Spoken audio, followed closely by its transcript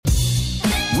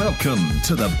Welcome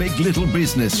to the Big Little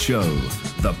Business Show,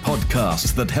 the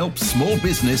podcast that helps small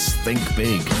business think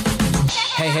big.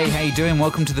 Hey, how you doing?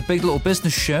 Welcome to the Big Little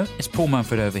Business Show. It's Paul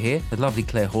Mumford over here, the lovely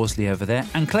Claire Horsley over there.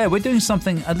 And Claire, we're doing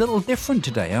something a little different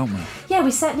today, aren't we? Yeah,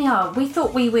 we certainly are. We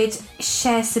thought we would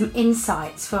share some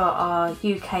insights for our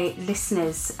UK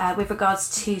listeners with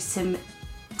regards to some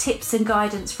tips and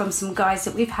guidance from some guys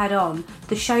that we've had on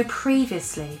the show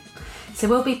previously. So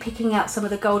we'll be picking out some of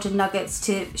the golden nuggets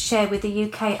to share with the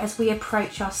UK as we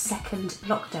approach our second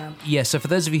lockdown. Yeah, so for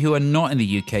those of you who are not in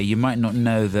the UK, you might not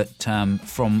know that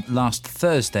from last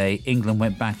Thursday, England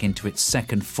went back into its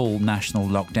second full national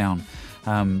lockdown.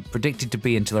 Predicted to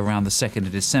be until around the 2nd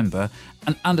of December.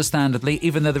 And understandably,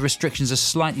 even though the restrictions are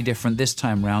slightly different this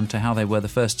time round to how they were the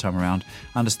first time around,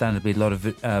 understandably a lot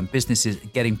of businesses are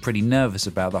getting pretty nervous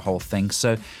about the whole thing.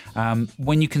 So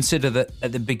when you consider that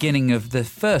at the beginning of the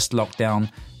first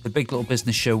lockdown, the Big Little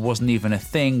Business Show wasn't even a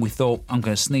thing, we thought, I'm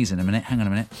going to sneeze in a minute, hang on a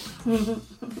minute.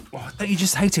 Oh, don't you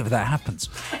just hate it when that happens?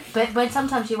 But when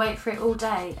sometimes you wait for it all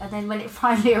day, and then when it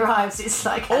finally arrives, it's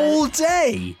like... All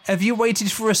day? Have you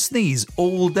waited for a sneeze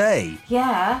all day?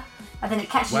 Yeah. And then it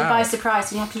catches you by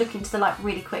surprise and you have to look into the light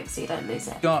really quick so you don't lose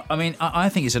it. God, I mean, I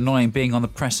think it's annoying being on the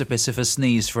precipice of a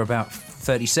sneeze for about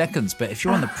 30 seconds, but if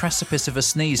you're on the precipice of a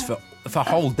sneeze for a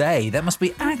whole day, that must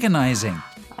be agonising.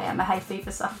 I am a hay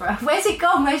fever sufferer. Where's it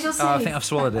gone? Where's your sneeze? Oh, I think I've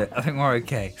swallowed it. I think we're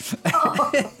okay.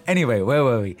 Anyway, where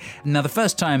were we? Now, the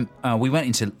first time we went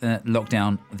into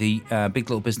lockdown, the Big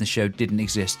Little Business Show didn't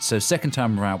exist. So second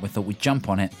time around, we thought we'd jump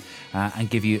on it and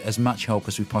give you as much help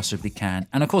as we possibly can.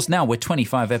 And of course, now we're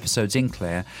 25 episodes in,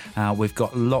 Claire. We've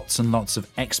got lots and lots of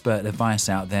expert advice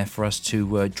out there for us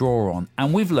to draw on.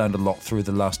 And we've learned a lot through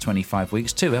the last 25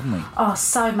 weeks too, haven't we? Oh,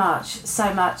 so much.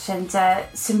 And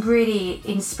some really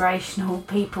inspirational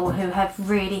people who have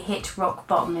really hit rock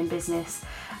bottom in business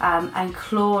and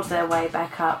clawed their way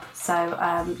back up. So,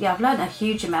 I've learned a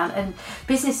huge amount. And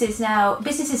business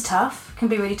is tough, can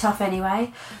be really tough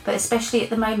anyway, but especially at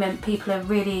the moment, people are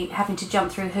really having to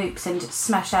jump through hoops and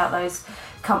smash out those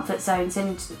comfort zones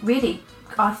and really,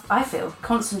 I feel,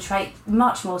 concentrate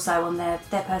much more so on their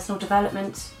personal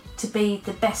development to be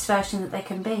the best version that they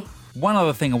can be. One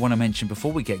other thing I want to mention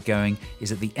before we get going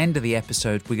is at the end of the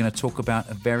episode, we're going to talk about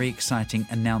a very exciting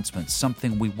announcement,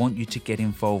 something we want you to get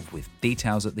involved with.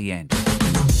 Details at the end.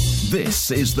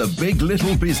 This is the Big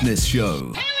Little Business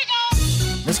Show.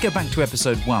 Let's go back to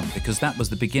episode 1 because that was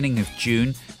the beginning of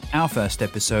June. Our first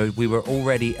episode, we were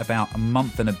already about a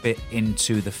month and a bit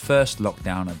into the first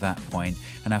lockdown at that point.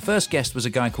 And our first guest was a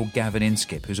guy called Gavin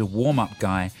Inskip, who's a warm-up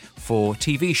guy for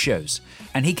TV shows.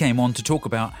 And he came on to talk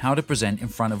about how to present in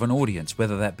front of an audience,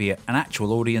 whether that be an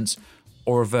actual audience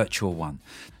or a virtual one.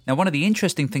 Now, one of the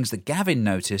interesting things that Gavin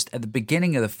noticed at the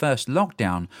beginning of the first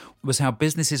lockdown was how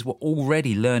businesses were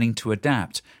already learning to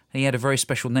adapt. And he had a very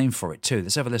special name for it too.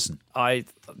 Let's have a listen. I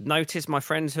noticed my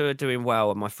friends who are doing well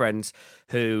and my friends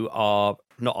who are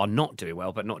not doing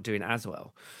well, but not doing as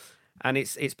well. And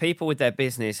it's people with their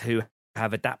business who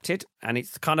have adapted. And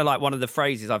it's kind of like one of the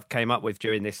phrases I've came up with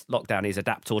during this lockdown is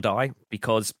adapt or die,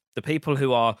 because the people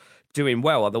who are doing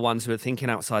well are the ones who are thinking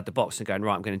outside the box and going,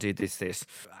 right, I'm going to do this.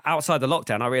 Outside the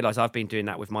lockdown, I realised I've been doing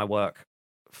that with my work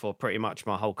for pretty much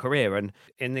my whole career. And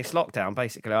in this lockdown,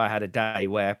 basically, I had a day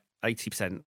where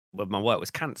 80% of my work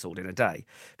was cancelled in a day,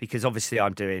 because obviously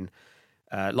I'm doing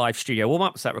live studio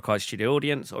warm-ups that requires studio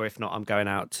audience, or if not, I'm going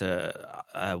out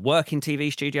to work in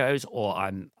TV studios, or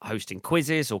I'm hosting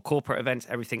quizzes or corporate events,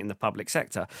 everything in the public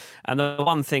sector. And the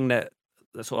one thing that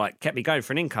sort of like kept me going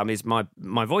for an income is my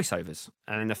voiceovers,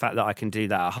 and the fact that I can do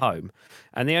that at home.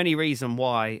 And the only reason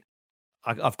why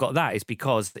I've got that is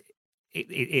because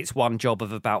it's one job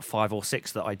of about 5 or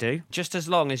 6 that I do. Just as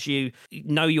long as you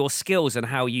know your skills and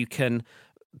how you can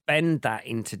bend that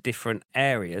into different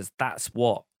areas, that's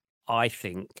what I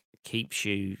think keeps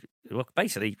you, well,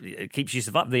 basically, it keeps you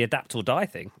survive the adapt or die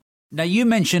thing. Now, you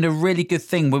mentioned a really good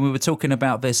thing when we were talking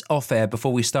about this off-air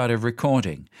before we started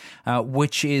recording,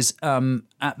 which is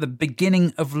at the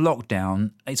beginning of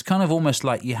lockdown, it's kind of almost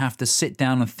like you have to sit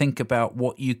down and think about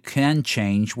what you can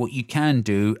change, what you can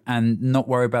do, and not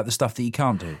worry about the stuff that you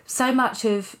can't do. So much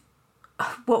of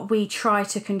what we try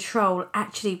to control,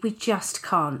 actually, we just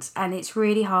can't. And it's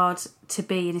really hard to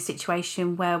be in a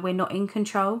situation where we're not in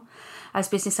control as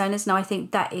business owners. And I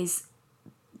think that is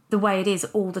the way it is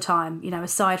all the time, you know,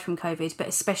 aside from COVID, but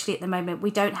especially at the moment, we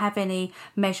don't have any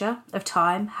measure of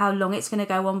time, how long it's going to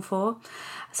go on for.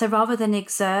 So rather than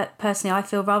exert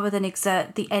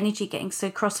the energy getting so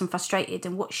cross and frustrated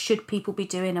and what should people be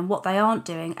doing and what they aren't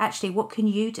doing, actually, what can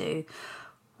you do?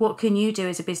 what can you do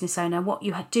as a business owner, what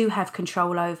you do have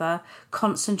control over,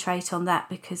 concentrate on that,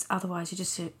 because otherwise you're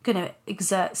just going to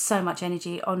exert so much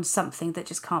energy on something that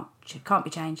just can't be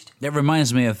changed. It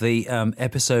reminds me of the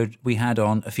episode we had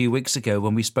on a few weeks ago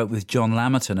when we spoke with John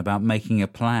Lamerton about making a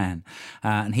plan.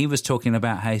 And he was talking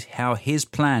about how his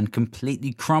plan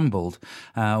completely crumbled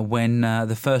when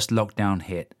the first lockdown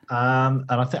hit. And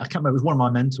I can't remember, it was one of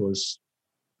my mentors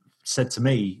said to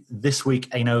me, this week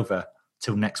ain't over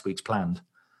till next week's planned.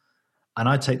 And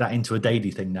I take that into a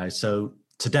daily thing now. So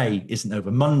today isn't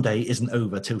over. Monday isn't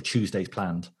over till Tuesday's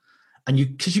planned. And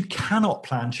because you cannot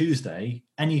plan Tuesday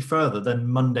any further than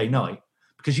Monday night,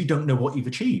 because you don't know what you've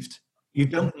achieved. You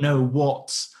don't know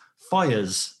what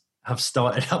fires have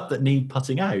started up that need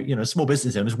putting out. You know, small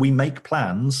business owners, we make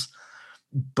plans,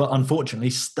 but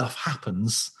unfortunately stuff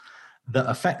happens that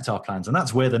affect our plans. And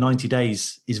that's where the 90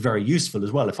 days is very useful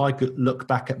as well. If I could look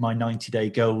back at my 90-day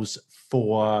goals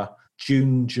for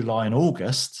June, July and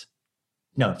August,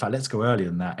 no, in fact, let's go earlier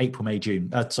than that,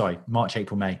 March,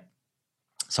 April, May.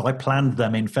 So I planned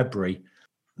them in February.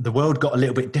 The world got a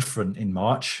little bit different in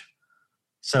March.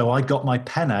 So I got my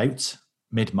pen out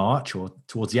mid-March or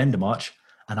towards the end of March,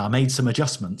 and I made some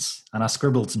adjustments and I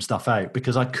scribbled some stuff out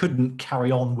because I couldn't carry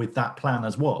on with that plan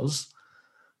as was.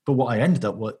 But what I ended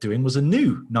up doing was a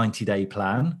new 90-day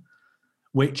plan,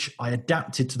 which I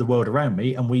adapted to the world around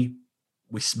me, and we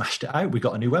smashed it out. We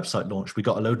got a new website launched. We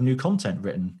got a load of new content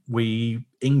written. We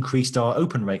increased our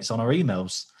open rates on our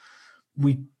emails.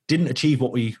 We didn't achieve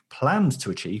what we planned to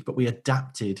achieve, but we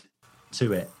adapted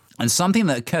to it. And something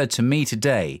that occurred to me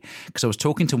today, because I was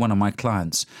talking to one of my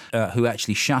clients who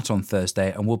actually shut on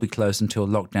Thursday and will be closed until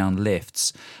lockdown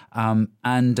lifts.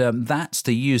 That's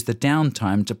to use the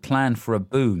downtime to plan for a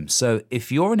boom. So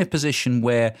if you're in a position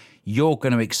where you're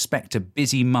going to expect a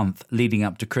busy month leading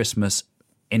up to Christmas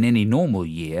in any normal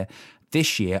year,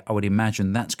 this year I would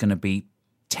imagine that's going to be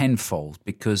tenfold,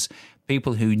 because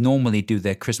people who normally do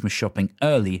their Christmas shopping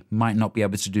early might not be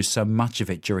able to do so much of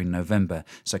it during November.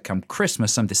 So come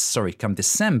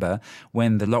December,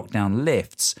 when the lockdown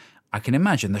lifts, I can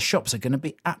imagine the shops are going to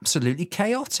be absolutely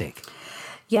chaotic.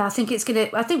 Yeah, I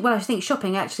think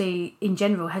shopping actually in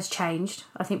general has changed.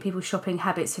 I think people's shopping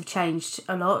habits have changed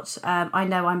a lot. I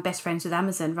know I'm best friends with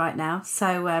Amazon right now,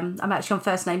 so I'm actually on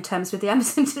first name terms with the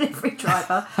Amazon delivery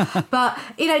driver. But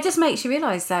it just makes you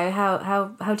realise though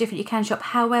how different you can shop.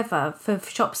 However, for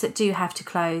shops that do have to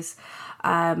close,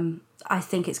 I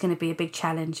think it's going to be a big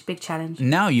challenge.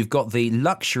 Now you've got the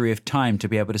luxury of time to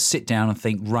be able to sit down and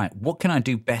think, right, what can I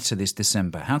do better this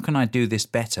December? How can I do this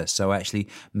better so I actually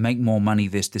make more money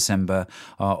this December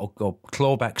or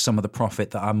claw back some of the profit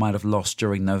that I might have lost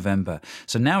during November?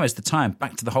 So now is the time,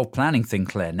 back to the whole planning thing,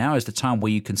 Claire, now is the time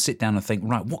where you can sit down and think,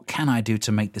 right, what can I do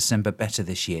to make December better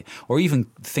this year? Or even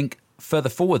think further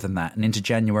forward than that and into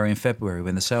January and February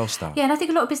when the sales start. Yeah, and I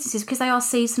think a lot of businesses, because they are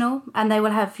seasonal and they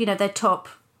will have, their top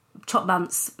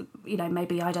months,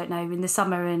 maybe, I don't know, in the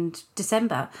summer and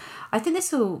December. I think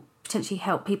this will potentially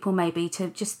help people maybe to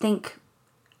just think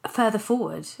further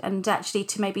forward and actually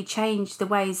to maybe change the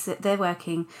ways that they're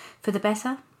working for the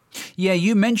better. Yeah,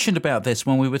 you mentioned about this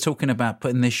when we were talking about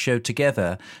putting this show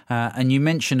together, and you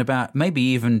mentioned about maybe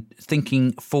even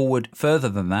thinking forward further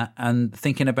than that and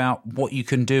thinking about what you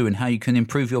can do and how you can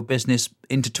improve your business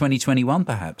into 2021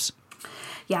 perhaps.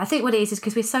 Yeah, I think what it is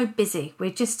because we're so busy. We're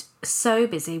just so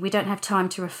busy. We don't have time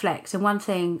to reflect. And one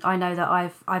thing I know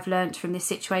that I've learned from this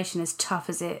situation, as tough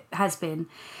as it has been,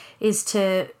 is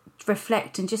to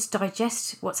reflect and just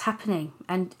digest what's happening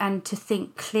and to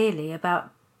think clearly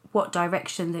about what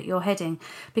direction that you're heading.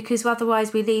 Because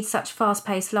otherwise we lead such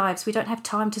fast-paced lives, we don't have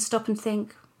time to stop and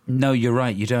think. No, you're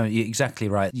right. You don't. You're exactly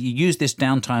right. You use this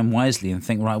downtime wisely and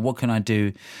think, right, what can I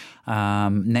do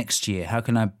next year? How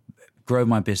can I grow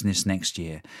my business next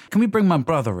year? Can we bring my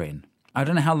brother in? I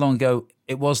don't know how long ago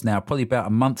it was now, probably about a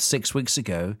month, 6 weeks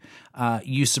ago.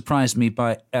 You surprised me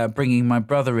by bringing my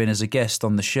brother in as a guest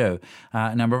on the show.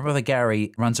 Now, my brother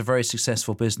Gary runs a very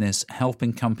successful business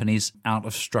helping companies out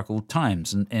of struggled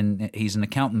times. And he's an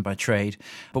accountant by trade.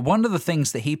 But one of the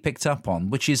things that he picked up on,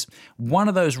 which is one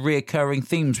of those reoccurring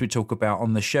themes we talk about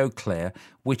on the show, Claire,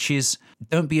 which is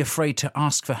don't be afraid to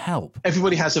ask for help.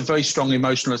 Everybody has a very strong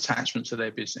emotional attachment to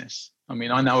their business. I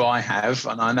mean, I know I have,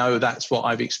 and I know that's what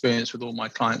I've experienced with all my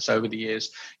clients over the years.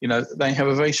 They have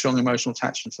a very strong emotional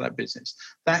attachment to that business.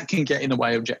 That can get in the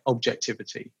way of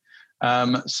objectivity.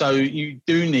 So you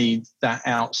do need that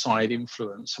outside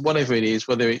influence, whatever it is,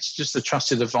 whether it's just a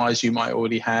trusted advisor you might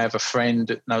already have, a friend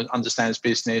that understands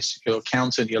business, your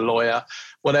accountant, your lawyer,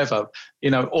 whatever,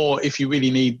 or if you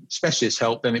really need specialist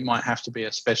help, then it might have to be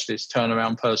a specialist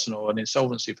turnaround person or an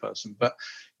insolvency person. But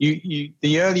the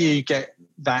earlier you get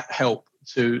that help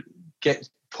to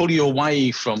pull you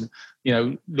away from,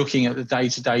 looking at the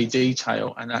day-to-day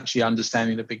detail and actually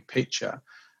understanding the big picture,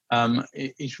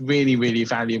 it's really, really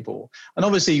valuable. And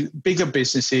obviously bigger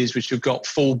businesses which have got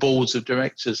full boards of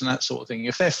directors and that sort of thing,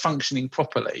 if they're functioning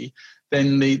properly,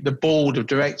 then the board of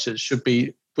directors should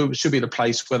be the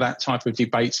place where that type of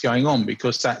debate's going on,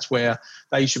 because that's where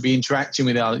they should be interacting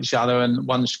with each other and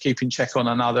one's keeping check on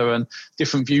another and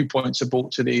different viewpoints are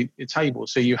brought to the table.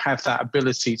 So you have that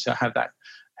ability to have that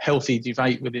healthy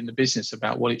debate within the business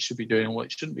about what it should be doing and what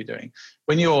it shouldn't be doing.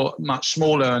 When you're much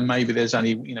smaller and maybe there's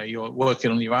only, you're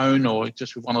working on your own or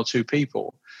just with one or two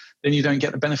people, then you don't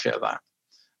get the benefit of that.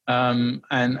 I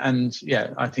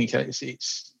think I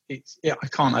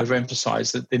can't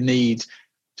overemphasize that the need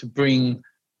to bring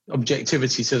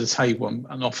objectivity to the table,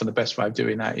 and often the best way of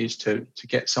doing that is to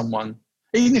get someone,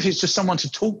 even if it's just someone to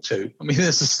talk to. I mean,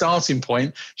 there's a starting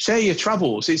point. Share your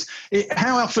troubles.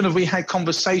 How often have we had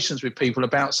conversations with people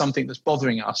about something that's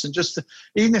bothering us, and just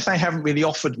even if they haven't really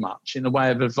offered much in the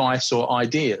way of advice or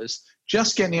ideas,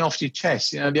 just getting it off your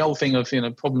chest. The old thing of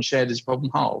problem shared is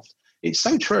problem halved. It's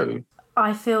so true.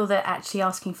 I feel that actually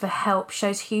asking for help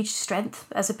shows huge strength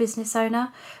as a business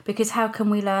owner, because how can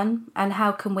we learn and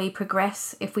how can we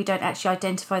progress if we don't actually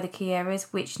identify the key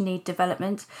areas which need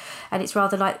development? And it's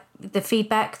rather like the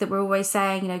feedback that we're always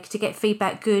saying, to get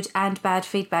feedback, good and bad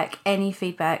feedback, any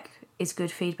feedback is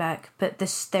good feedback. But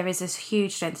there is this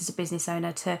huge strength as a business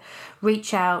owner to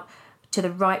reach out to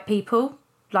the right people,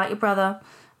 like your brother,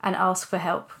 and ask for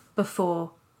help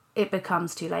before it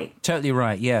becomes too late. Totally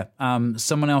right, yeah.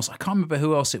 Someone else, I can't remember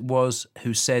who else it was,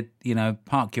 who said,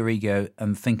 park your ego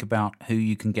and think about who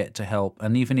you can get to help.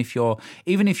 And even if you're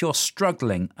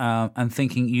struggling and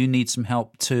thinking you need some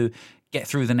help to get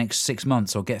through the next 6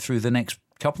 months or get through the next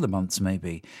couple of months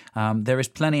maybe, there is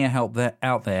plenty of help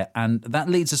out there. And that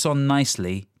leads us on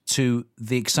nicely to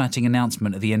the exciting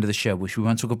announcement at the end of the show, which we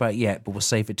won't talk about yet, but we'll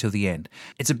save it till the end.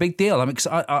 It's a big deal. I'm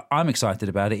excited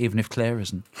about it, even if Claire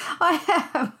isn't.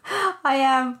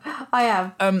 I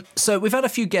am. So we've had a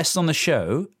few guests on the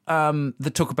show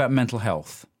that talk about mental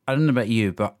health. I don't know about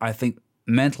you, but I think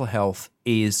mental health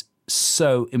is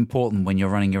so important when you're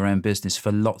running your own business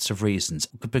for lots of reasons.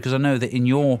 Because I know that in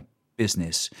your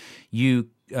business, you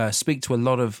speak to a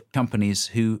lot of companies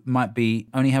who might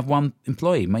only have one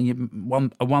employee,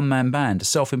 a one-man band, a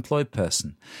self-employed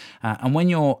person. And when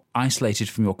you're isolated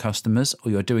from your customers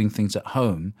or you're doing things at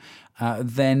home,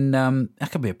 then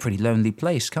that can be a pretty lonely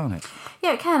place, can't it?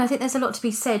 Yeah, it can. I think there's a lot to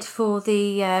be said for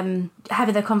the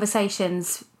having the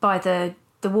conversations by the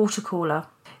water cooler.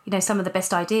 Some of the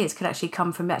best ideas could actually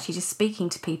come from actually just speaking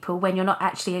to people when you're not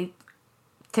actually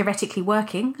theoretically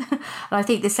working. And I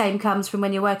think the same comes from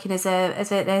when you're working as an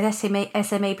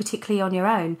SME, particularly on your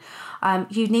own.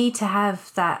 You need to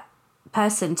have that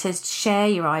person to share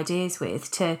your ideas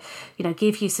with, to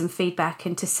give you some feedback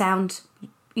and to sound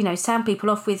people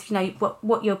off with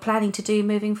what you're planning to do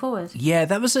moving forward. Yeah,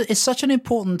 it's such an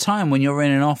important time when you're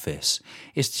in an office.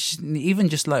 It's even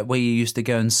just like where you used to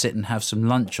go and sit and have some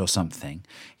lunch or something.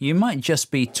 You might just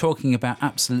be talking about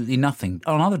absolutely nothing.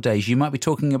 On other days, you might be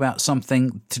talking about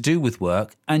something to do with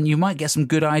work, and you might get some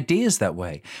good ideas that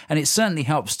way. And it certainly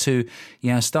helps to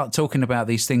start talking about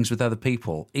these things with other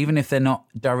people, even if they're not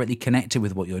directly connected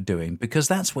with what you're doing, because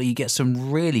that's where you get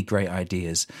some really great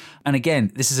ideas. And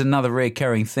again, this is another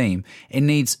recurring theme. It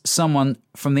needs someone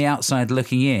from the outside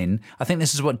looking in. I think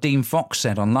this is what Dean Fox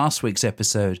said on last week's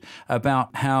episode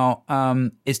about how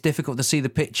it's difficult to see the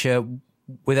picture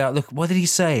without look. What did he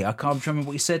say? I can't remember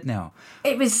what he said now.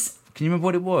 It was. Can you remember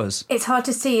what it was? It's hard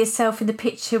to see yourself in the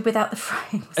picture without the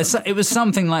frame. It was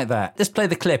something like that. Let's play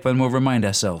the clip and we'll remind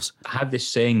ourselves. I have this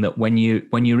saying that when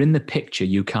you're in the picture,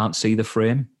 you can't see the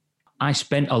frame. I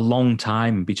spent a long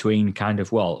time between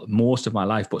most of my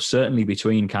life, but certainly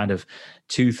between early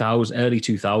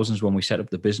 2000s when we set up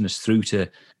the business through to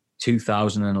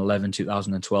 2011,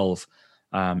 2012,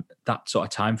 that sort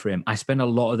of time frame. I spent a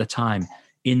lot of the time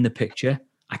in the picture.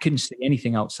 I couldn't see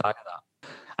anything outside of that.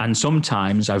 And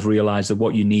sometimes I've realized that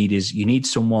what you need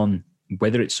someone,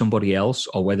 whether it's somebody else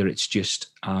or whether it's just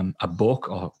a book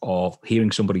or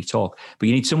hearing somebody talk, but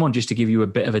you need someone just to give you a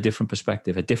bit of a different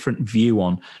perspective, a different view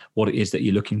on what it is that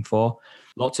you're looking for.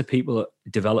 Lots of people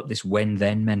develop this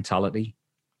when-then mentality,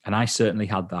 and I certainly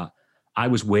had that. I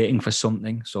was waiting for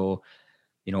something, so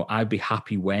I'd be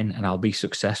happy when, and I'll be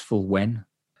successful when.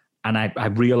 And I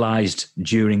realized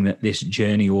during this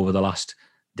journey over the last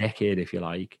decade, if you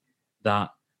like, that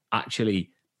actually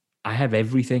I have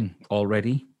everything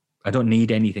already. I don't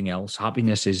need anything else.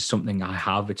 Happiness is something I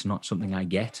have. It's not something I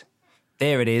get.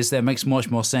 There it is. That makes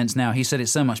much more sense now. He said it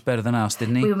so much better than us,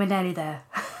 didn't he? We were nearly there.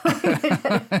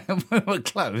 We were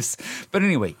close. But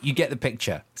anyway, you get the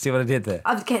picture. See what I did there?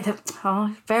 I get the.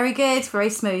 Oh, very good,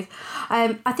 very smooth.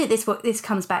 I think this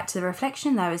comes back to the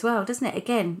reflection though as well, doesn't it?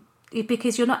 Again,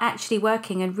 because you're not actually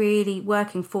working and really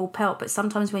working full pelt, but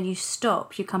sometimes when you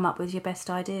stop, you come up with your best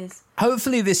ideas.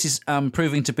 Hopefully this is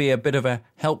proving to be a bit of a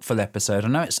helpful episode. I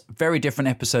know it's a very different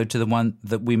episode to the one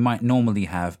that we might normally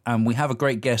have. And we have a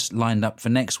great guest lined up for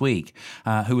next week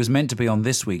who was meant to be on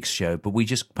this week's show, but we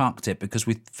just parked it because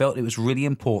we felt it was really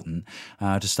important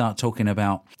to start talking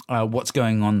about what's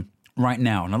going on right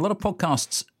now. And a lot of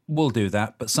podcasts will do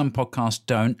that, but some podcasts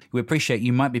don't. We appreciate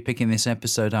you might be picking this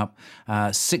episode up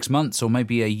 6 months or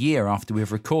maybe a year after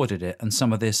we've recorded it, and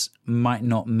some of this might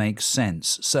not make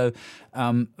sense. So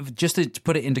just to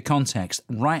put it into context,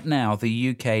 right now the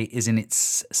UK is in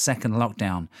its second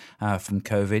lockdown from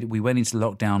COVID. We went into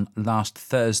lockdown last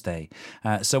Thursday.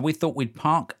 So we thought we'd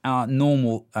park our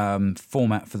normal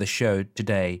format for the show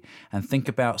today and think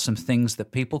about some things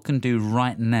that people can do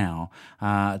right now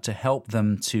to help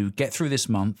them to get through this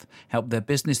month, help their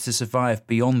business to survive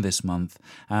beyond this month,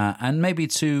 and maybe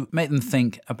to make them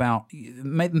think about,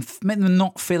 make them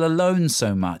not feel alone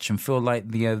so much and feel like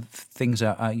things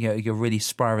are you're really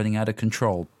spiraling out of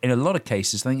control. In a lot of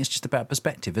cases, I think it's just about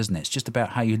perspective, isn't it? It's just about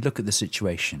how you look at the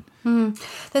situation.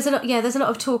 There's a lot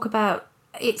of talk about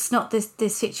it's not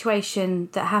this situation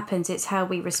that happens, it's how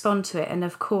we respond to it. And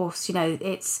of course,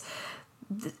 it's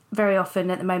very often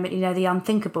at the moment, the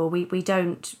unthinkable, we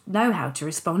don't know how to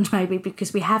respond, maybe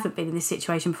because we haven't been in this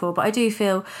situation before. But I do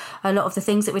feel a lot of the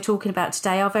things that we're talking about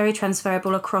today are very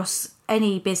transferable across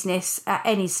any business at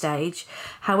any stage.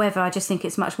 However, I just think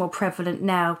it's much more prevalent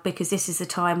now because this is the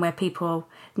time where people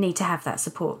need to have that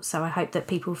support. So I hope that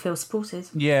people feel supported.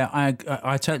 Yeah,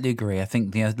 I totally agree. I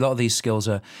think a lot of these skills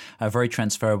are very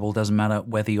transferable. Doesn't matter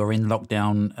whether you're in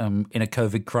lockdown, in a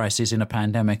COVID crisis, in a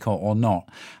pandemic or not.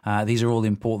 These are all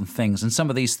important things. And some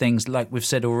of these things, like we've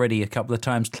said already a couple of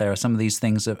times, Clara, some of these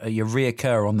things you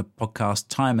reoccur on the podcast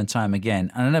time and time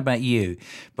again. I don't know about you,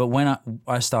 but when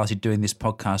I started doing this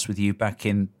podcast with you back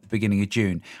in the beginning of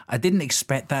June, I didn't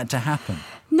expect that to happen.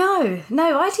 No,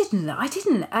 I didn't. I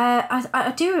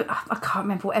can't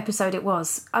remember what episode it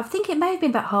was. I think it may have been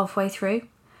about halfway through.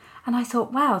 And I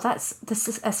thought, wow, that's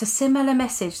a similar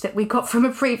message that we got from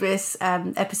a previous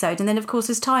episode. And then, of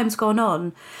course, as time's gone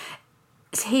on,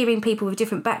 it's hearing people with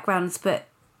different backgrounds but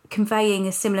conveying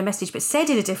a similar message but said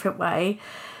in a different way.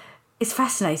 It's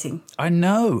fascinating. I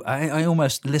know. I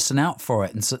almost listen out for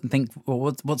it and think,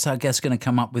 well, what's our guest going to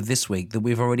come up with this week that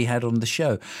we've already had on the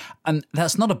show? And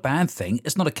that's not a bad thing.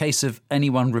 It's not a case of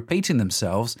anyone repeating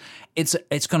themselves. It's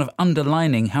kind of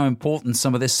underlining how important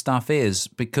some of this stuff is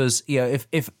because,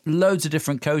 if loads of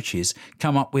different coaches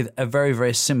come up with a very,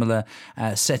 very similar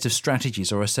set of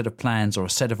strategies or a set of plans or a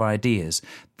set of ideas,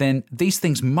 then these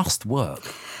things must work.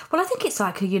 Well, I think it's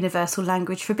like a universal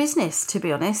language for business, to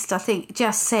be honest. I think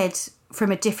just said from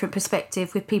a different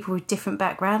perspective with people with different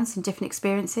backgrounds and different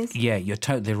experiences. Yeah, you're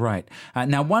totally right.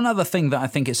 Now, one other thing that I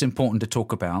think it's important to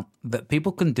talk about that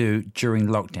people can do during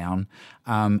lockdown,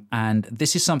 and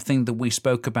this is something that we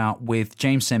spoke about with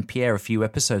James St. Pierre a few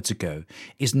episodes ago,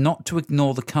 is not to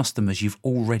ignore the customers you've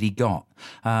already got.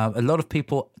 A lot of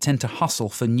people tend to hustle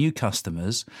for new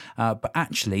customers, but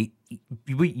actually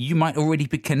you might already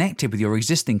be connected with your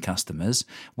existing customers,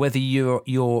 whether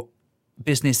your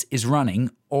business is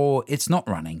running or it's not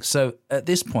running. So at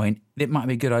this point, it might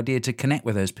be a good idea to connect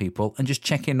with those people and just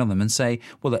check in on them and say,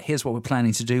 well, look, here's what we're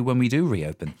planning to do when we do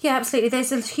reopen. Yeah, absolutely.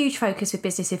 There's a huge focus with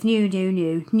business of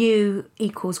new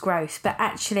equals growth. But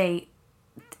actually,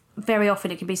 very often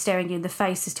it can be staring you in the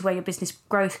face as to where your business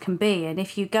growth can be. And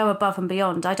if you go above and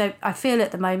beyond, I feel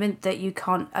at the moment that you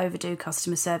can't overdo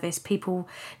customer service. People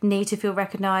need to feel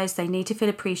recognised, they need to feel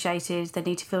appreciated, they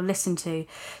need to feel listened to.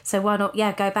 So why not,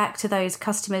 go back to those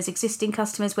customers, existing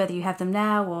customers, whether you have them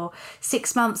now or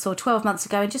 6 months or 12 months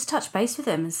ago, and just touch base with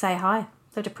them and say hi.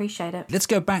 They'd appreciate it. Let's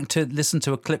go back to listen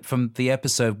to a clip from the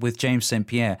episode with James St.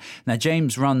 Pierre. Now,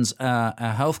 James runs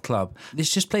a health club.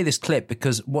 Let's just play this clip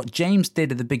because what James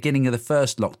did at the beginning of the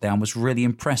first lockdown was really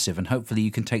impressive and hopefully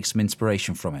you can take some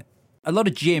inspiration from it. A lot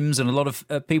of gyms and a lot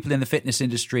of people in the fitness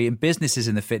industry and businesses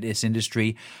in the fitness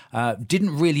industry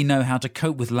didn't really know how to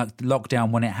cope with lockdown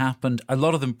when it happened. A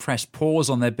lot of them pressed pause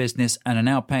on their business and are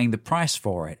now paying the price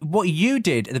for it. What you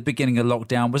did at the beginning of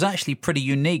lockdown was actually pretty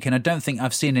unique, and I don't think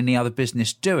I've seen any other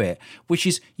business do it, which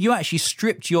is you actually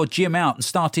stripped your gym out and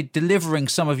started delivering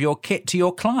some of your kit to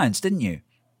your clients, didn't you?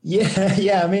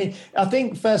 Yeah. I mean, I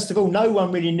think first of all, no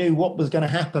one really knew what was going to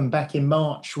happen back in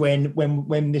March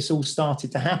when this all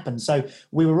started to happen. So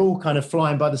we were all kind of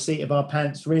flying by the seat of our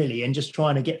pants, really, and just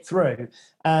trying to get through.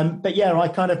 But yeah, I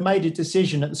kind of made a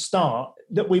decision at the start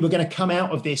that we were going to come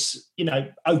out of this,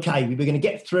 okay, we were going to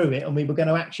get through it, and we were going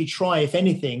to actually try, if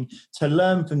anything, to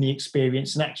learn from the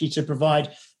experience and actually to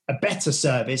provide a better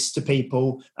service to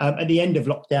people at the end of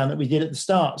lockdown that we did at the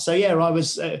start. So yeah, I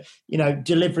was,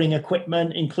 delivering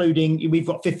equipment, including we've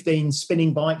got 15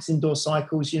 spinning bikes, indoor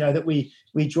cycles, that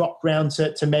we dropped round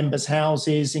to members'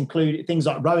 houses, include things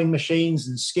like rowing machines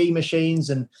and ski machines,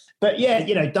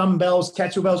 dumbbells,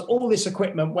 kettlebells, all this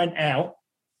equipment went out.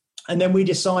 And then we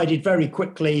decided very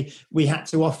quickly we had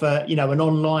to offer, an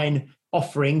online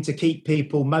offering to keep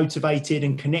people motivated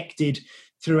and connected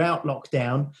throughout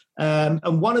lockdown.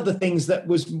 And one of the things that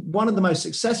was one of the most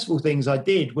successful things I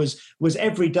did was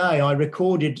every day I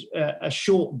recorded a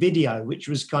short video, which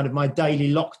was kind of my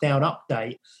daily lockdown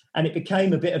update. And it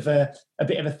became a bit of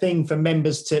a thing for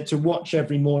members to watch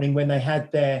every morning when they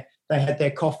had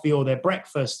their coffee or their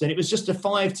breakfast. And it was just a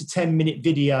 5 to 10 minute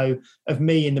video of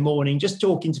me in the morning, just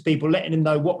talking to people, letting them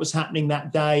know what was happening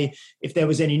that day, if there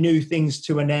was any new things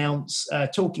to announce,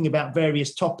 talking about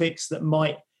various topics that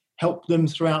might help them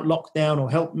throughout lockdown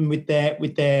or help them with their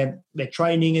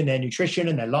training and their nutrition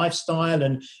and their lifestyle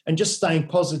and just staying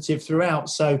positive throughout.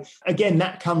 So again,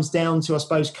 that comes down to, I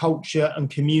suppose, culture and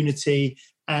community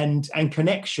and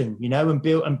connection,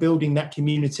 and building that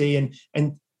community.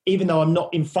 And even though I'm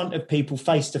not in front of people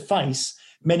face to face,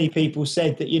 many people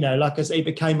said that, like I say, it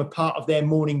became a part of their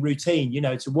morning routine,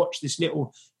 to watch this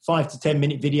little 5 to 10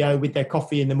 minute video with their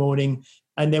coffee in the morning.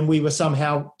 And then we were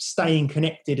somehow staying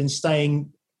connected and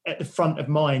staying at the front of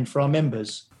mind for our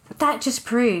members. That just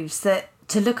proves that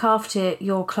to look after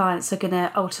your clients are going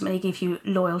to ultimately give you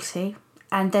loyalty,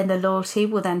 and then the loyalty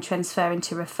will then transfer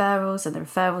into referrals, and the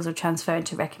referrals will transfer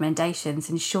into recommendations.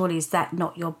 And surely is that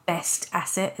not your best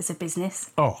asset as a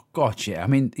business? Oh, God, yeah. I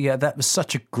mean, yeah, that was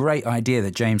such a great idea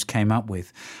that James came up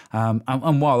with.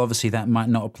 And while obviously that might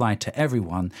not apply to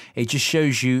everyone, it just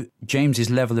shows you James's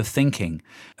level of thinking.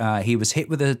 He was hit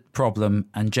with a problem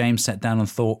and James sat down and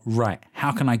thought, right,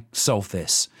 how can I solve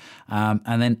this?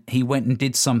 And then he went and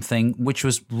did something which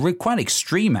was quite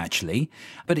extreme, actually,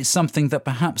 but it's something that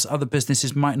perhaps other businesses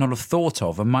might not have thought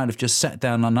of and might have just sat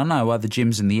down and I know other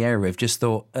gyms in the area have just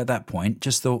thought, at that point,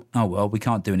 oh, well, we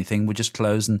can't do anything. We'll just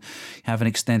close and have an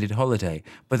extended holiday.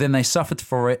 But then they suffered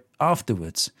for it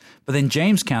afterwards. But then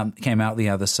James came out the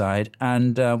other side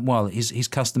and, his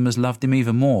customers loved him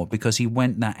even more because he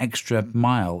went that extra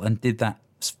mile and did that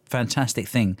fantastic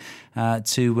thing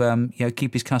to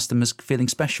keep his customers feeling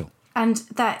special. And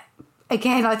that,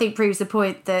 again, I think proves the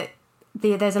point that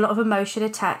there's a lot of emotion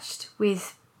attached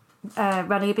with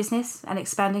running a business and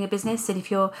expanding a business. And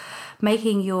if you're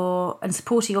making and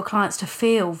supporting your clients to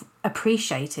feel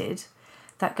appreciated,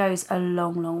 that goes a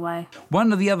long, long way.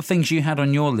 One of the other things you had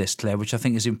on your list, Claire, which I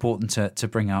think is important to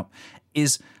bring up,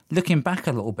 is looking back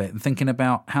a little bit and thinking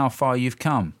about how far you've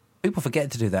come. People forget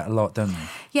to do that a lot, don't they?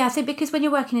 Yeah, I think because when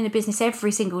you're working in a business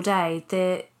every single day,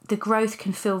 the growth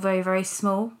can feel very, very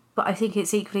small. But I think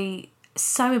it's equally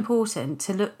so important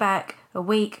to look back a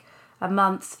week, a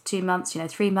month, 2 months,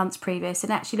 3 months previous,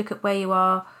 and actually look at where you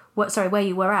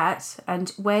were at and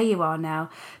where you are now,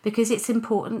 because it's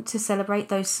important to celebrate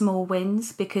those small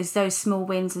wins, because those small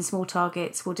wins and small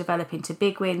targets will develop into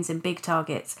big wins and big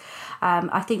targets.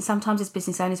 I think sometimes as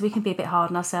business owners, we can be a bit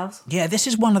hard on ourselves. Yeah, this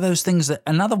is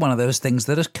another one of those things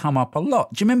that has come up a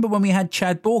lot. Do you remember when we had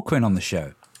Chad Borquin on the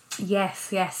show?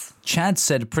 Yes. Chad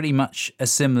said pretty much a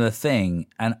similar thing,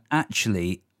 and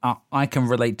actually I can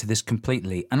relate to this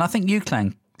completely. And I think you,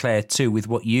 Claire, too, with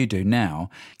what you do now.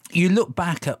 You look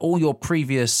back at all your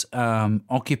previous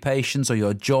occupations or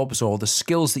your jobs or the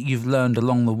skills that you've learned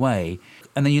along the way,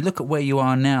 and then you look at where you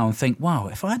are now and think, wow,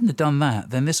 if I hadn't have done that,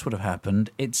 then this would have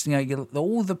happened. It's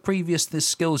all the previous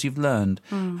skills you've learned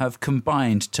have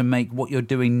combined to make what you're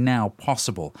doing now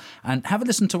possible. And have a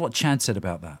listen to what Chad said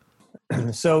about that.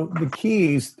 So the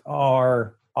keys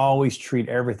are always treat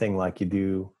everything like you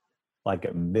do like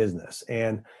a business.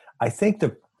 And I think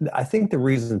the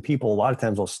reason people a lot of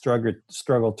times will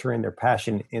struggle to turn their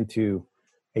passion into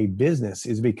a business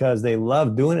is because they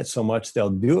love doing it so much, they'll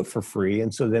do it for free.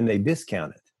 And so then they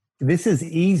discount it. this is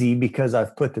easy because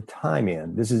I've put the time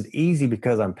in. This is easy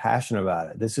because I'm passionate about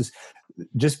it. This is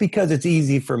just because it's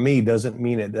easy for me doesn't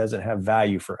mean it doesn't have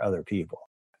value for other people.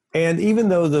 And even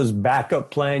though those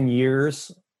backup plan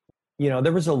years,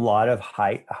 there was a lot of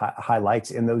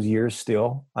highlights in those years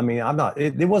still. I mean,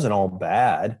 it wasn't all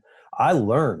bad. I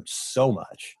learned so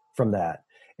much from that.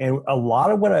 And a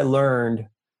lot of what I learned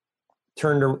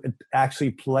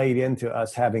actually played into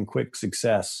us having quick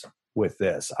success with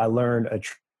this. I learned a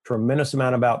tremendous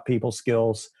amount about people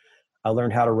skills. I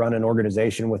learned how to run an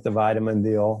organization with the Vitamin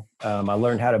deal. I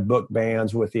learned how to book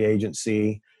bands with the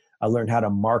agency. I learned how to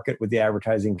market with the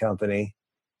advertising company.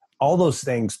 All those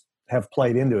things have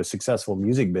played into a successful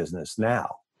music business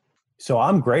now. So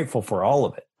I'm grateful for all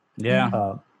of it.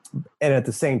 Yeah. And at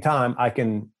the same time, I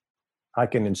can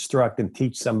instruct and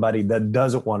teach somebody that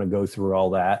doesn't want to go through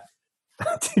all that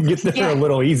to get there a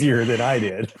little easier than I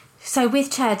did. So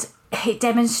with Chad, it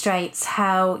demonstrates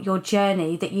how your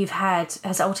journey that you've had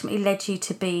has ultimately led you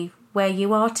to be where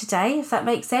you are today, if that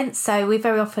makes sense. So we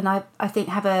very often, I think,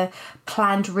 have a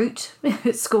planned route.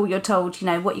 At school, you're told,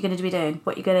 what you're going to be doing,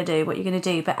 what you're going to do, what you're going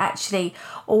to do. But actually,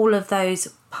 all of those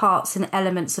parts and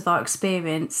elements of our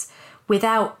experience,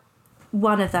 without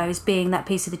one of those being that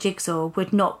piece of the jigsaw,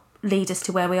 would not lead us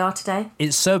to where we are today.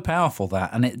 It's so powerful,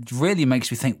 that, and it really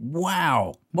makes me think,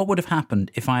 wow, what would have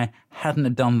happened if I hadn't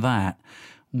have done that?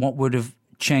 What would have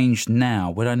changed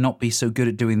now? Would I not be so good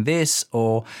at doing this?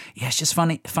 Or it's just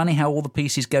funny how all the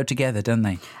pieces go together, don't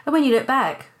they? And when you look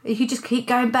back, you just keep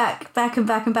going back and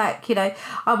back.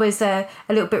 I was a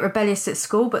little bit rebellious at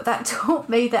school, but that taught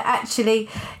me that actually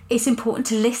it's important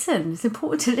to listen. It's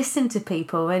important to listen to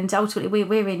people, and ultimately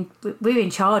we're in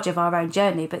charge of our own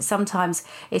journey. But sometimes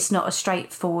it's not a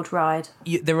straightforward ride.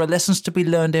 There are lessons to be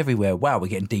learned everywhere. Wow, we're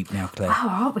getting deep now, Claire. Oh,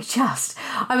 aren't we just?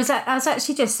 I was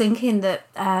actually just thinking that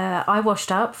I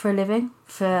washed up for a living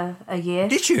for a year.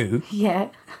 Did you? Yeah.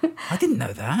 I didn't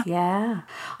know that. Yeah.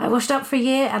 I washed up for a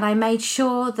year and I made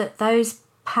sure that those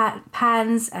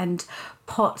pans and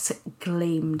pots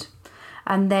gleamed.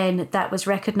 And then that was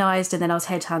recognised, and then I was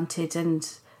headhunted, and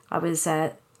I was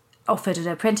offered an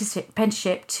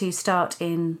apprenticeship to start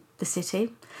in the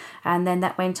city. And then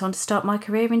that went on to start my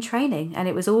career in training. And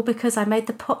it was all because I made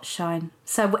the pot shine.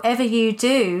 So whatever you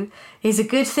do is a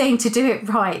good thing to do it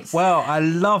right. Well, I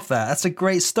love that. That's a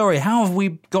great story. How have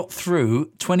we got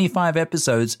through 25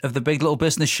 episodes of The Big Little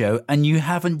Business Show and you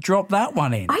haven't dropped that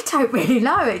one in? I don't really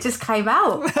know. It just came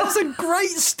out. That's a great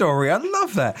story. I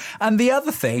love that. And the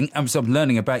other thing, I'm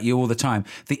learning about you all the time.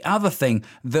 The other thing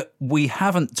that we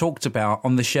haven't talked about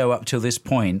on the show up till this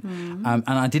point, and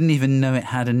I didn't even know it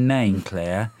had a name,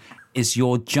 Claire, is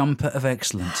your jumper of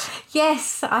excellence.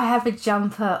 Yes, I have a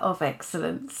jumper of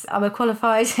excellence. I'm a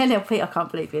qualified NLP, I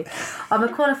can't believe you. I'm a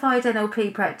qualified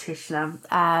NLP practitioner,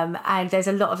 and there's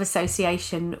a lot of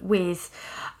association with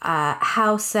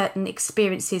how certain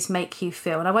experiences make you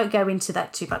feel. And I won't go into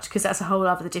that too much because that's a whole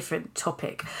other different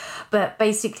topic. But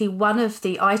basically, one of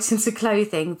the items of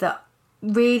clothing that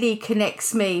really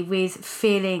connects me with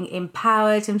feeling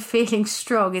empowered and feeling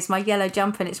strong is my yellow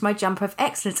jumper, and it's my jumper of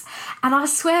excellence. And I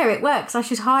swear it works. I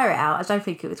should hire it out. I don't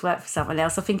think it would work for someone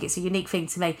else. I think it's a unique thing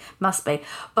to me. Must be.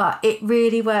 But it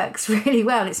really works really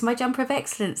well. It's my jumper of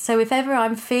excellence. So if ever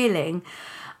I'm feeling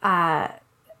a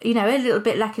little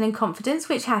bit lacking in confidence,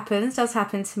 which does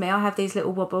happen to me. I have these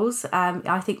little wobbles.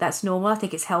 I think that's normal. I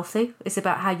think it's healthy. It's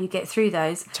about how you get through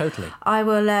those. Totally. I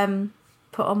will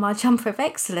put on my jumper of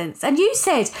excellence. And you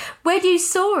said, when you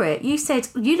saw it, you said,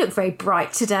 you look very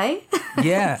bright today.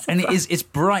 Yeah, and it's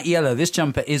bright yellow. This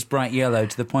jumper is bright yellow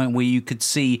to the point where you could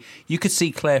see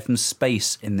Claire from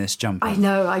space in this jumper. I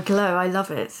know, I glow, I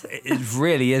love it. It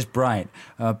really is bright.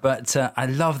 But I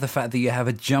love the fact that you have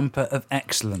a jumper of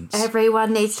excellence.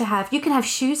 Everyone needs to have, you can have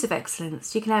shoes of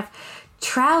excellence. You can have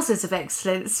trousers of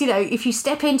excellence. If you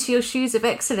step into your shoes of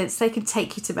excellence, they can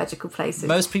take you to magical places.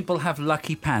 Most people have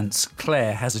lucky pants.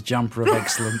 Claire has a jumper of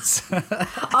excellence.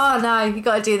 Oh no, you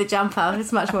got to do the jumper.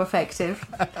 It's much more effective.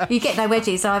 You get no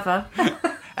wedgies either.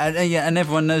 And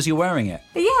everyone knows you're wearing it.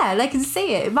 Yeah, they can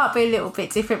see it. It might be a little bit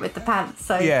different with the pants.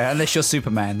 So yeah, unless you're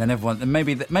Superman, then everyone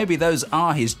maybe those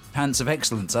are his pants of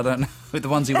excellence. I don't know, with the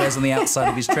ones he wears on the outside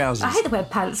of his trousers. I hate the word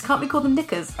pants. Can't we call them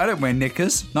knickers? I don't wear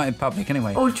knickers, not in public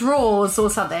anyway. Or drawers or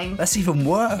something. That's even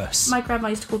worse. My grandma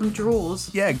used to call them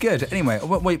drawers. Yeah, good. Anyway,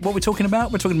 what we're talking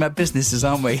about? We're talking about businesses,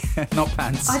 aren't we? Not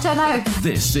pants. I don't know.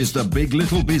 This is the Big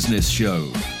Little Business Show,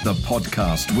 the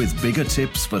podcast with bigger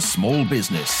tips for small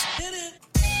business.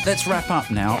 Let's wrap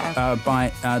up now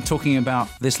by talking about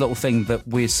this little thing that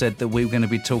we said that we were going to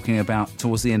be talking about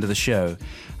towards the end of the show.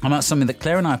 About something that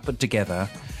Claire and I put together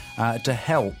to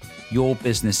help your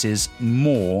businesses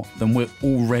more than we're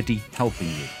already helping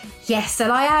you. Yes,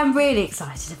 and I am really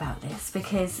excited about this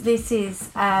because this is...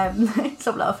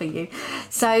 stop laughing, you.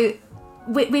 So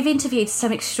we've interviewed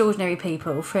some extraordinary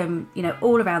people from,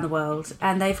 all around the world,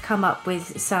 and they've come up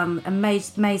with some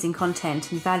amazing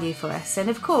content and value for us. And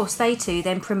of course, they too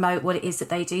then promote what it is that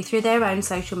they do through their own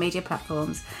social media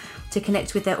platforms to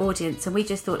connect with their audience. And we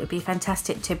just thought it'd be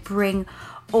fantastic to bring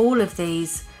all of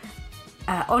these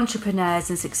entrepreneurs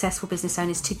and successful business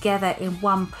owners together in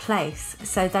one place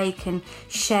so they can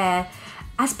share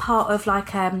as part of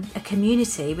like a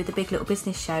community with the Big Little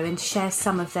Business Show and share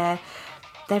some of their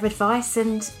advice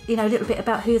and a little bit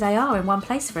about who they are in one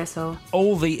place for us all.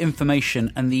 All the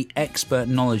information and the expert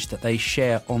knowledge that they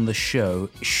share on the show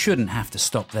shouldn't have to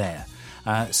stop there.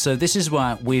 So this is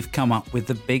why we've come up with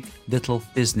the Big Little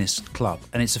Business Club,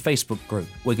 and it's a Facebook group.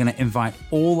 We're going to invite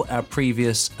all our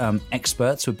previous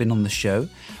experts who have been on the show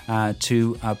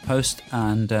to post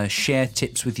and share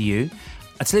tips with you.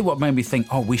 I tell you what made me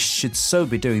think, we should so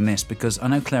be doing this, because I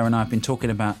know Claire and I have been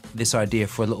talking about this idea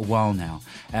for a little while now.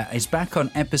 It's back on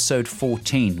episode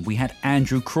 14. We had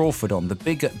Andrew Crawford on, the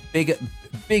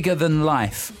bigger than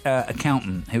life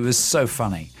accountant, who was so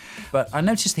funny. But I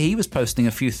noticed he was posting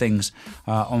a few things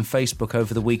on Facebook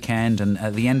over the weekend and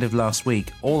at the end of last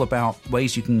week, all about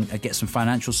ways you can get some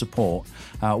financial support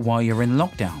while you're in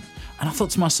lockdown. And I thought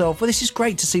to myself, well, this is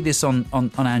great to see this on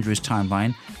Andrew's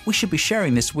timeline. We should be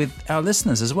sharing this with our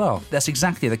listeners as well. That's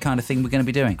exactly the kind of thing we're going to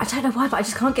be doing. I don't know why, but I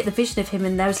just can't get the vision of him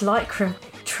in those lycra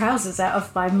trousers out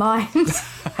of my mind.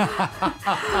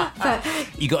 But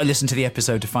you got to listen to the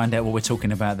episode to find out what we're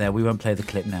talking about there. We won't play the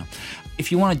clip now. If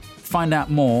you want to find out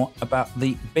more about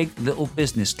the Big Little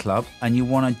Business Club and you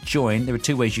want to join, there are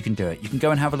two ways you can do it. You can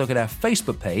go and have a look at our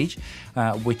Facebook page,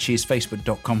 which is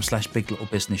facebook.com/Big Little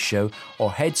Business Show,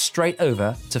 or head straight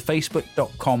over to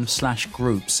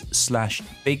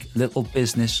facebook.com/groups/Big Little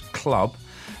Business Club.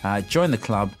 Join the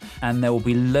club, and there will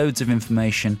be loads of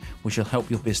information which will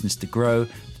help your business to grow.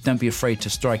 Don't be afraid to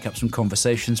strike up some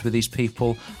conversations with these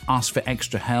people. Ask for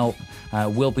extra help.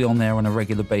 We'll be on there on a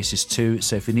regular basis too.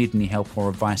 So if you need any help or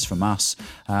advice from us,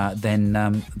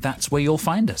 then that's where you'll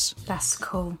find us. That's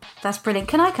cool. That's brilliant.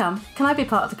 Can I come? Can I be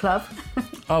part of the club?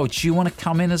 Oh, do you want to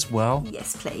come in as well?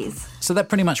 Yes, please. So that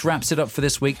pretty much wraps it up for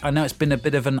this week. I know it's been a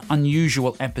bit of an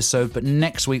unusual episode, but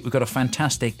next week we've got a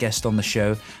fantastic guest on the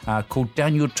show called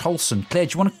Daniel Tolson. Claire,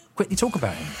 do you want to quickly talk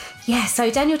about him? Yeah, so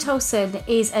Daniel Tolson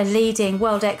is a leading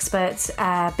world expert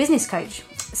business coach.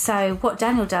 So what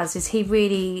Daniel does is he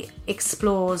really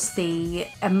explores the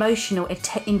emotional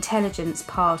intelligence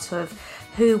part of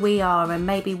who we are and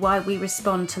maybe why we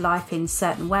respond to life in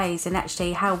certain ways, and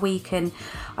actually how we can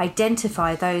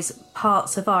identify those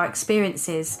parts of our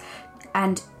experiences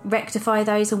and rectify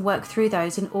those and work through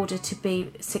those in order to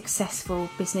be successful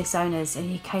business owners.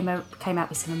 And he came out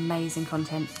with some amazing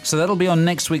content. So that'll be on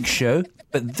next week's show.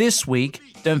 But this week,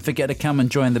 don't forget to come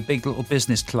and join the Big Little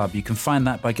Business Club. You can find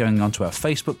that by going onto our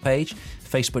Facebook page,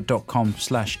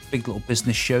 facebook.com/Big Little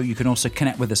Business Show. You can also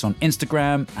connect with us on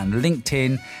Instagram and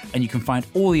LinkedIn, and you can find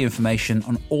all the information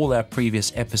on all our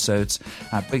previous episodes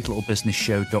at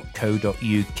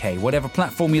biglittlebusиnessshow.co.uk. Whatever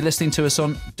platform you're listening to us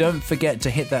on, don't forget to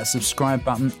hit that subscribe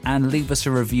button and leave us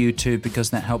a review too, because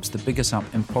that helps to big us up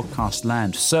in podcast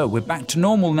land. So we're back to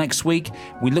normal next week.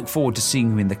 We look forward to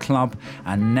seeing you in the club.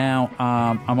 And now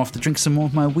I'm off to drink some more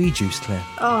of my wee juice, Claire.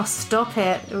 Oh, stop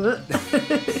it.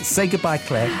 Say goodbye,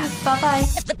 Claire. Bye-bye.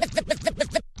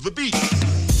 The Beat.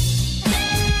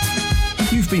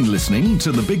 You've been listening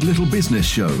to The Big Little Business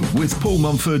Show with Paul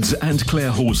Mumford and Claire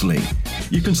Horsley.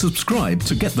 You can subscribe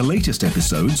to get the latest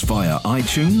episodes via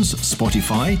iTunes,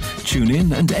 Spotify,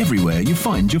 TuneIn, and everywhere you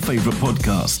find your favourite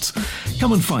podcasts.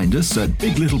 Come and find us at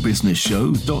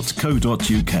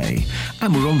biglittlebusиnessshow.co.uk.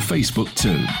 And we're on Facebook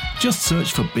too. Just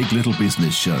search for Big Little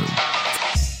Business Show.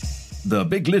 The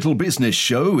Big Little Business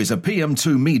Show is a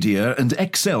PM2 Media and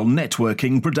Excel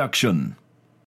Networking production.